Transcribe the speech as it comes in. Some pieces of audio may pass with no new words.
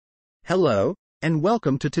Hello, and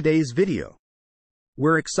welcome to today's video.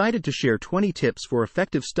 We're excited to share 20 tips for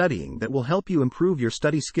effective studying that will help you improve your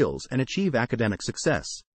study skills and achieve academic success.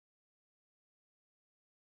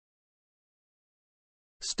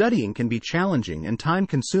 Studying can be challenging and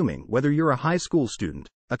time-consuming whether you're a high school student,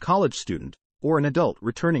 a college student, or an adult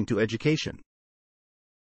returning to education.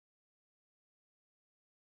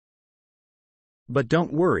 But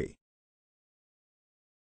don't worry.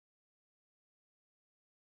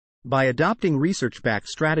 By adopting research-backed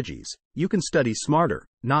strategies, you can study smarter,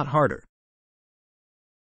 not harder.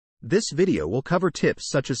 This video will cover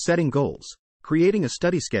tips such as setting goals, creating a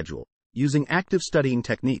study schedule, using active studying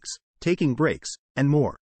techniques, taking breaks, and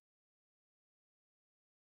more.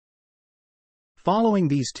 Following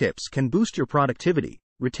these tips can boost your productivity,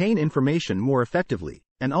 retain information more effectively,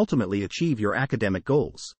 and ultimately achieve your academic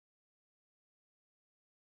goals.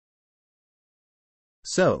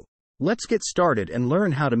 So, let's get started and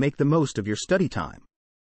learn how to make the most of your study time.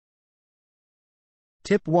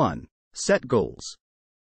 Tip 1. Set goals.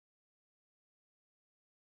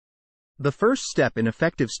 The first step in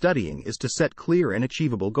effective studying is to set clear and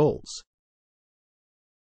achievable goals.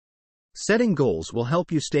 Setting goals will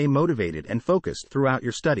help you stay motivated and focused throughout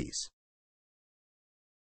your studies.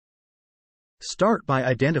 Start by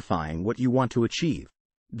identifying what you want to achieve,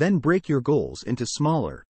 then break your goals into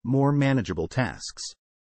smaller, more manageable tasks.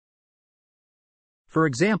 For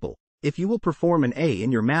example, if you will perform an A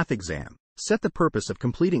in your math exam, set the purpose of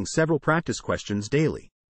completing several practice questions daily.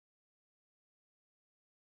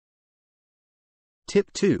 Tip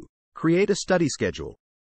 2. Create a study schedule.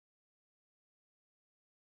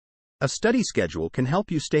 A study schedule can help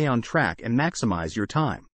you stay on track and maximize your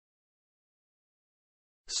time.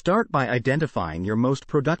 Start by identifying your most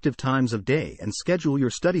productive times of day and schedule your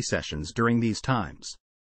study sessions during these times.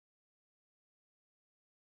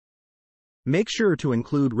 Make sure to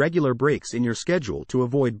include regular breaks in your schedule to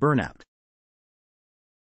avoid burnout.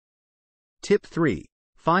 Tip 3.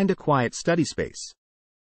 Find a quiet study space.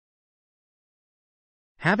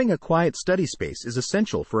 Having a quiet study space is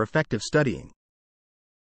essential for effective studying.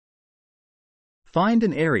 Find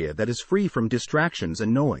an area that is free from distractions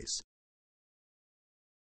and noise.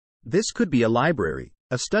 This could be a library,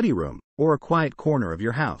 a study room, or a quiet corner of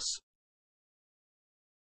your house.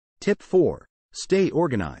 Tip 4. Stay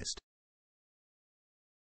organized.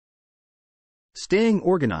 Staying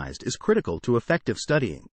organized is critical to effective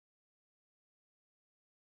studying.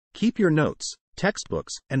 Keep your notes,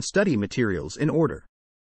 textbooks, and study materials in order.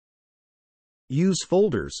 Use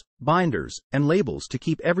folders, binders, and labels to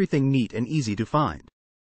keep everything neat and easy to find.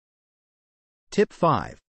 Tip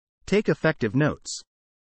 5. Take effective notes.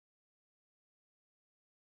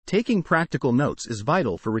 Taking practical notes is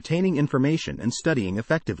vital for retaining information and studying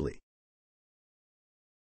effectively.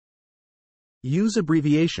 Use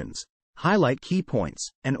abbreviations, highlight key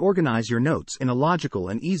points, and organize your notes in a logical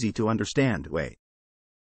and easy-to-understand way.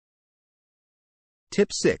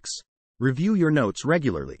 Tip 6. Review your notes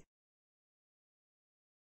regularly.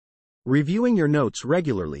 Reviewing your notes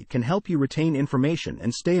regularly can help you retain information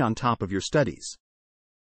and stay on top of your studies.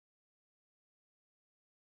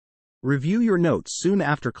 Review your notes soon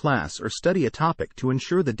after class or study a topic to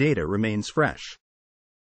ensure the data remains fresh.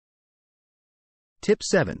 Tip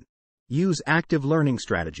 7. Use active learning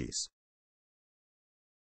strategies.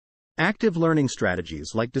 Active learning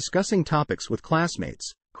strategies like discussing topics with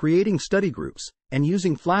classmates, creating study groups, and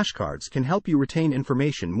using flashcards can help you retain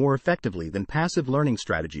information more effectively than passive learning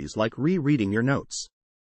strategies like rereading your notes.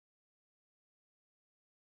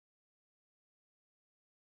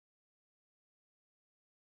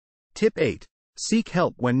 Tip 8. Seek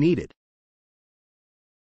help when needed.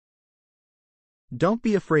 Don't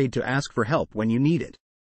be afraid to ask for help when you need it.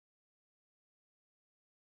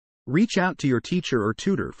 Reach out to your teacher or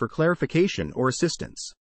tutor for clarification or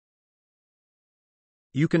assistance.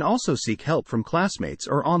 You can also seek help from classmates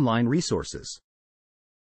or online resources.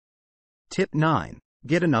 Tip 9.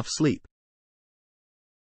 Get enough sleep.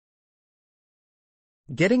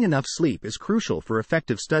 Getting enough sleep is crucial for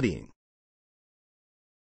effective studying.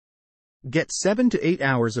 Get 7 to 8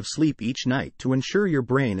 hours of sleep each night to ensure your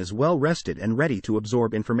brain is well rested and ready to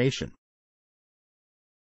absorb information.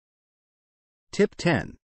 Tip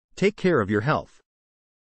 10. Take care of your health.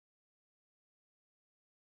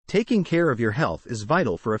 Taking care of your health is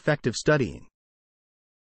vital for effective studying.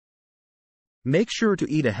 Make sure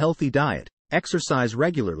to eat a healthy diet, exercise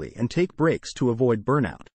regularly, and take breaks to avoid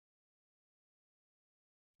burnout.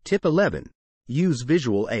 Tip 11. Use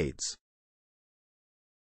visual aids.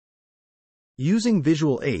 Using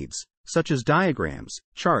visual aids, such as diagrams,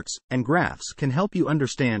 charts, and graphs, can help you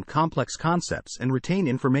understand complex concepts and retain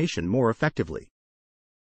information more effectively.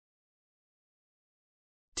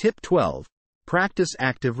 Tip 12. Practice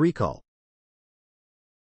active recall.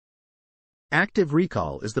 Active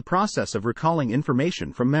recall is the process of recalling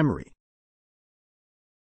information from memory.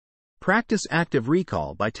 Practice active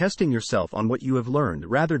recall by testing yourself on what you have learned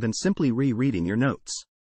rather than simply rereading your notes.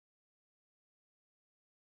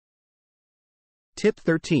 Tip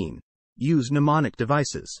 13. Use mnemonic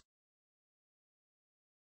devices.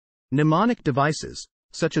 Mnemonic devices,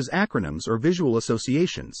 such as acronyms or visual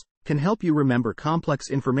associations, can help you remember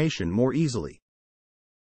complex information more easily.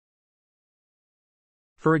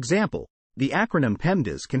 For example, the acronym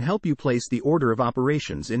PEMDAS can help you place the order of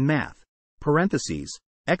operations in math, parentheses,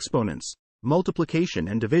 exponents, multiplication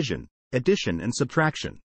and division, addition and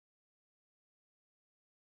subtraction.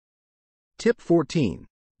 Tip 14.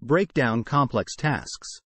 Break down complex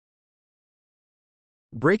tasks.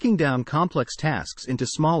 Breaking down complex tasks into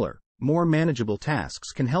smaller, more manageable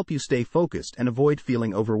tasks can help you stay focused and avoid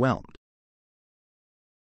feeling overwhelmed.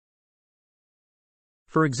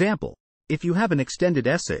 For example, if you have an extended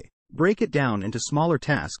essay, break it down into smaller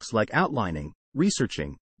tasks like outlining,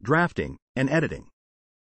 researching, drafting, and editing.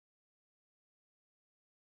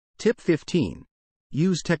 Tip 15.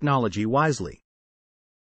 Use technology wisely.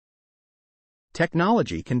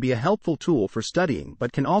 Technology can be a helpful tool for studying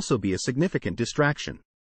but can also be a significant distraction.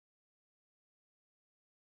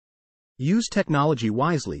 Use technology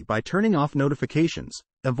wisely by turning off notifications,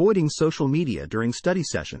 avoiding social media during study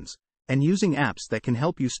sessions, and using apps that can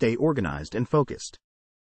help you stay organized and focused.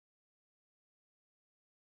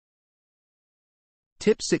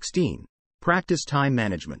 Tip 16. Practice time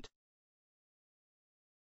management.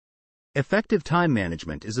 Effective time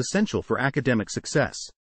management is essential for academic success.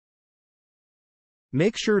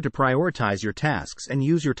 Make sure to prioritize your tasks and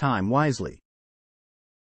use your time wisely.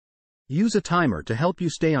 Use a timer to help you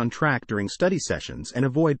stay on track during study sessions and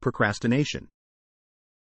avoid procrastination.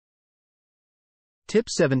 Tip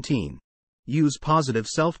 17. Use positive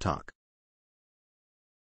self-talk.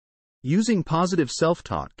 Using positive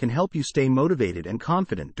self-talk can help you stay motivated and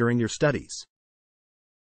confident during your studies.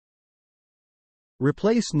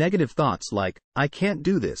 Replace negative thoughts like, "I can't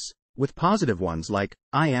do this," with positive ones like,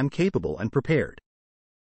 "I am capable and prepared."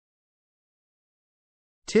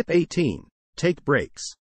 Tip 18. Take breaks.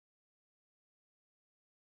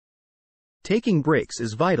 Taking breaks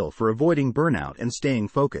is vital for avoiding burnout and staying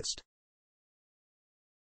focused.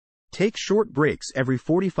 Take short breaks every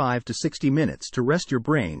 45 to 60 minutes to rest your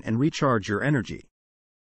brain and recharge your energy.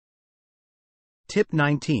 Tip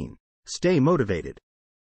 19. Stay motivated.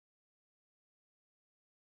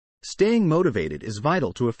 Staying motivated is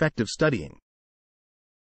vital to effective studying.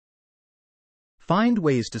 Find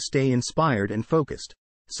ways to stay inspired and focused,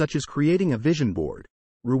 such as creating a vision board,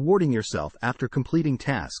 rewarding yourself after completing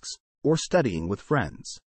tasks, or studying with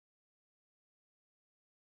friends.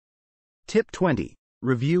 Tip 20.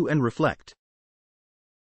 Review and reflect.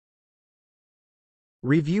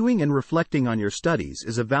 Reviewing and reflecting on your studies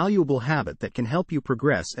is a valuable habit that can help you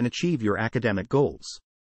progress and achieve your academic goals.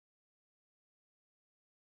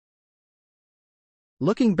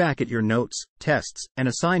 Looking back at your notes, tests, and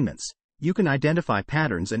assignments, you can identify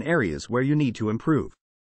patterns and areas where you need to improve.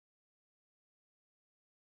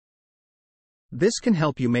 This can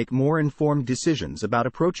help you make more informed decisions about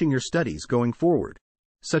approaching your studies going forward,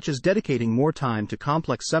 such as dedicating more time to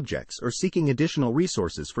complex subjects or seeking additional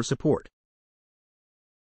resources for support.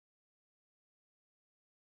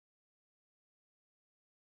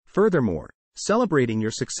 Furthermore, celebrating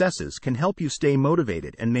your successes can help you stay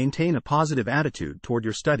motivated and maintain a positive attitude toward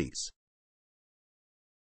your studies.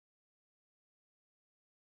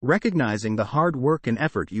 Recognizing the hard work and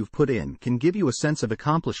effort you've put in can give you a sense of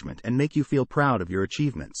accomplishment and make you feel proud of your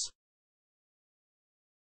achievements.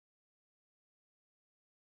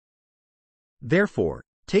 Therefore,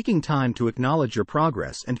 taking time to acknowledge your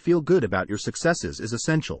progress and feel good about your successes is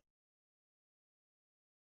essential.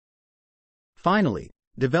 Finally,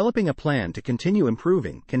 developing a plan to continue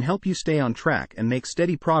improving can help you stay on track and make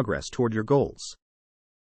steady progress toward your goals.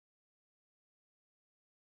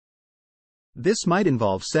 This might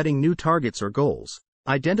involve setting new targets or goals,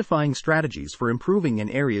 identifying strategies for improving in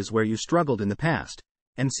areas where you struggled in the past,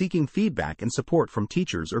 and seeking feedback and support from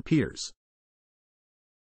teachers or peers.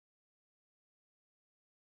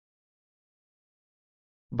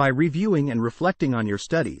 By reviewing and reflecting on your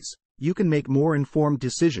studies, you can make more informed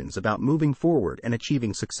decisions about moving forward and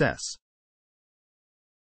achieving success.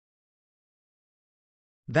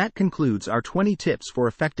 That concludes our 20 tips for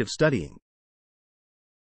effective studying.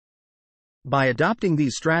 By adopting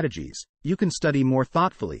these strategies, you can study more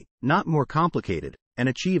thoughtfully, not more complicated, and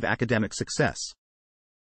achieve academic success.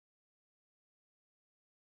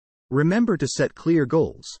 Remember to set clear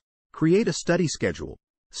goals, create a study schedule,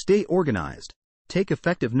 Stay organized. Take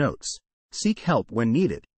effective notes. Seek help when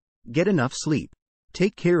needed. Get enough sleep.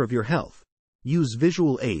 Take care of your health. Use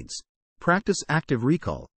visual aids. Practice active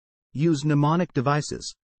recall. Use mnemonic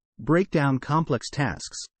devices. Break down complex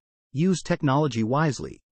tasks. Use technology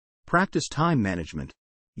wisely. Practice time management.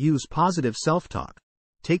 Use positive self-talk.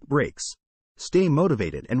 Take breaks. Stay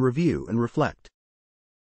motivated and review and reflect.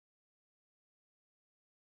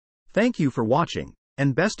 Thank you for watching,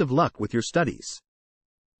 and best of luck with your studies.